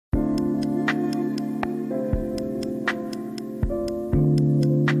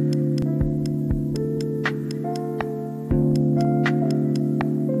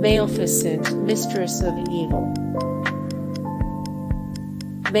Maleficent, Mistress of Evil.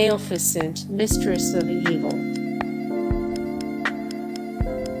 Maleficent, Mistress of Evil.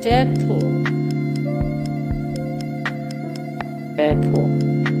 Deadpool. Deadpool.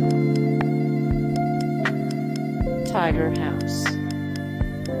 Tiger House.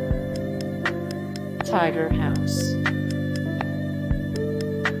 Tiger House.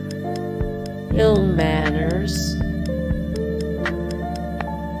 Ill Manners.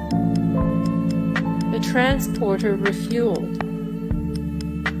 The Transporter Refueled.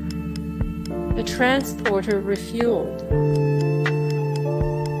 The Transporter Refueled.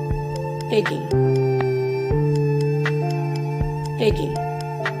 Piggy. Piggy.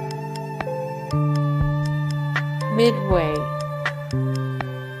 Midway.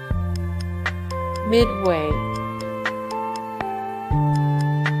 Midway.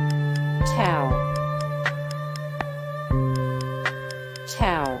 Tau.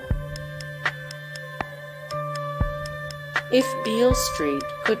 Tau. If Beale Street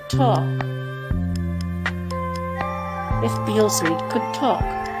could talk. If Beale Street could talk.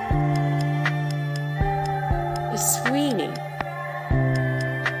 The Sweeney.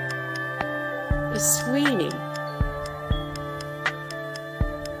 The Sweeney.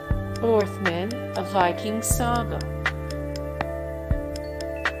 Northmen, a Viking Saga.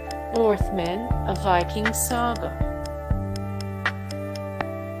 Northmen, a Viking Saga.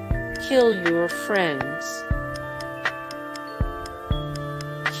 Kill your friends.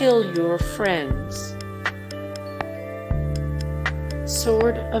 Kill your friends.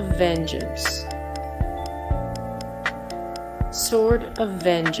 Sword of Vengeance. Sword of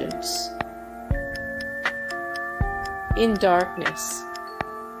Vengeance. In darkness.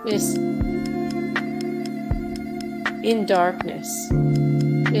 Miss. In darkness.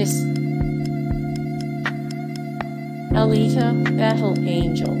 Miss. Alita, Battle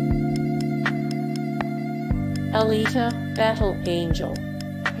Angel. Alita, Battle Angel.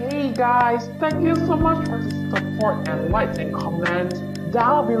 Hey guys, thank you so much for the support and likes and comments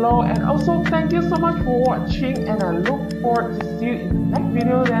down below, and also thank you so much for watching, and I look forward to see you in the next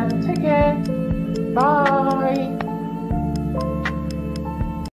video. Then take care. Bye.